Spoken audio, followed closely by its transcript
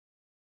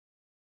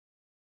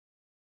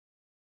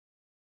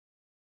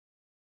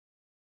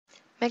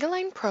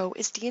MegAlign Pro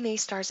is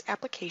DNASTAR's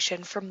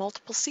application for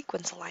multiple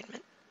sequence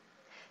alignment.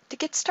 To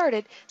get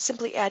started,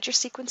 simply add your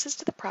sequences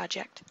to the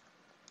project,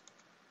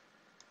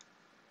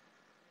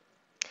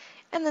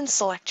 and then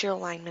select your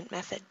alignment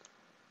method.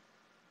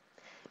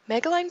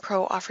 MegAlign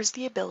Pro offers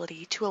the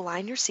ability to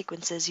align your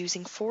sequences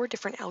using 4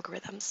 different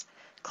algorithms: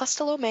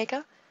 Clustal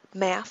Omega,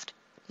 MAFT,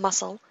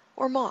 Muscle,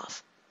 or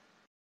MOV.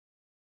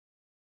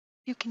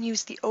 You can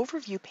use the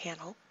Overview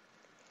panel,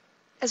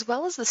 as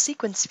well as the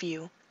Sequence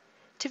view,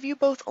 to view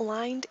both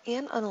aligned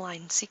and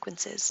unaligned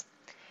sequences,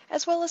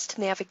 as well as to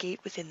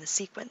navigate within the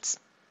sequence.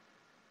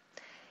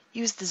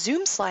 Use the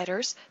Zoom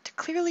sliders to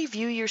clearly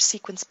view your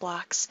sequence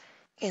blocks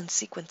and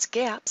sequence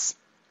gaps,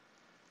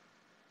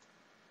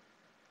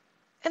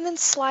 and then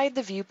slide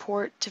the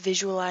viewport to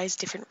visualize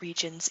different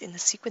regions in the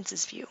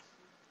sequences view.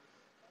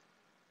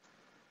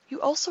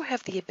 You also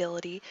have the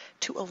ability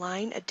to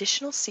align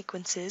additional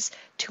sequences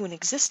to an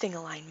existing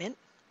alignment,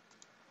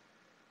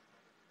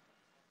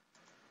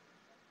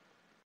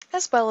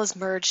 as well as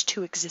merge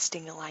 2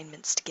 existing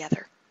alignments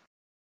together.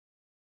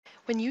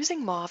 When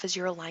using MOV as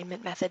your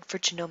alignment method for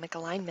genomic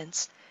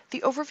alignments,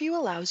 the overview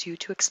allows you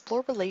to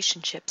explore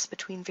relationships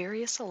between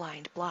various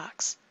aligned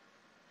blocks.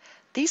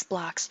 These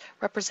blocks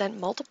represent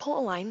multiple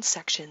aligned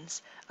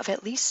sections of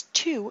at least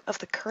 2 of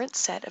the current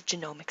set of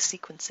genomic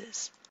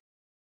sequences.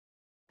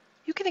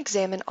 You can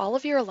examine all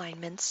of your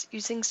alignments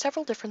using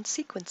several different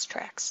sequence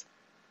tracks.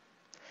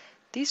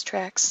 These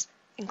tracks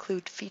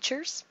include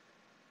features,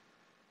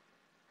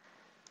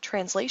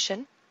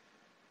 translation,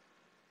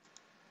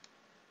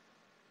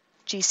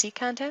 GC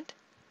content,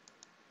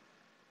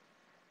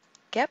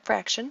 gap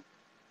fraction,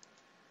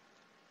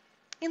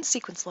 and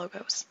sequence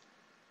logos.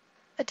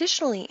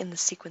 Additionally, in the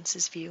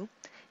Sequences view,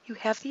 you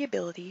have the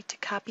ability to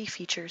copy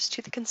features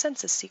to the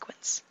consensus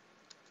sequence.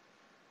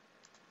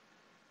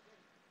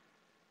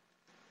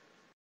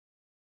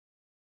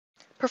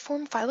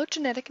 Perform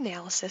phylogenetic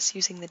analysis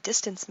using the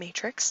distance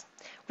matrix,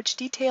 which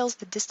details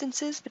the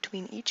distances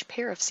between each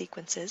pair of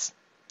sequences,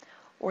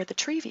 or the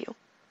tree view.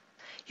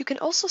 You can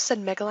also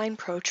send MegAlign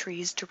Pro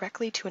trees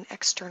directly to an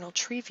external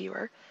tree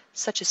viewer,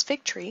 such as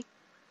Figtree,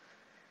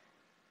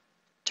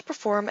 to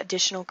perform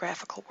additional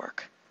graphical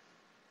work.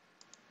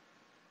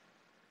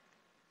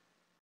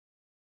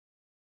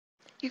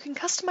 You can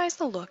customize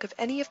the look of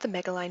any of the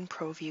MegAlign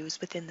Pro views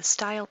within the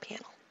Style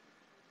panel.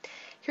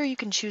 Here you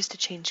can choose to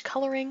change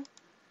coloring,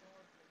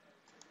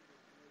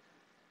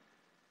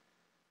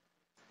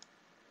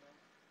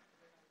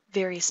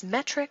 various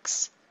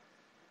metrics,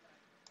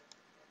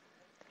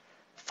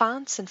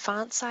 fonts and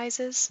font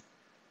sizes,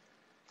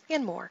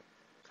 and more.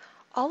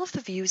 All of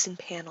the views and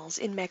panels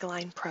in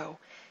MegAlign Pro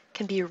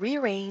can be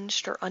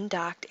rearranged or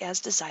undocked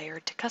as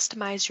desired to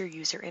customize your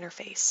user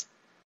interface.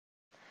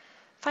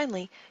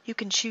 Finally, you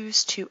can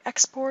choose to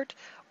export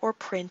or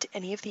print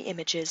any of the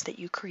images that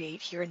you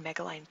create here in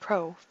MegAlign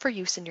Pro for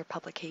use in your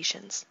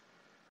publications.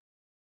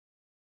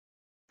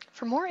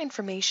 For more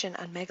information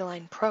on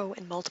MegAlign Pro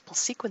and multiple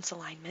sequence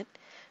alignment,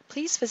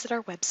 please visit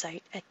our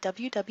website at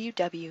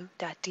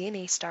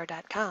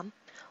www.dnastar.com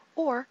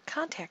or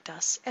contact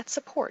us at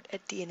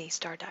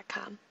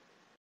support@dnastar.com.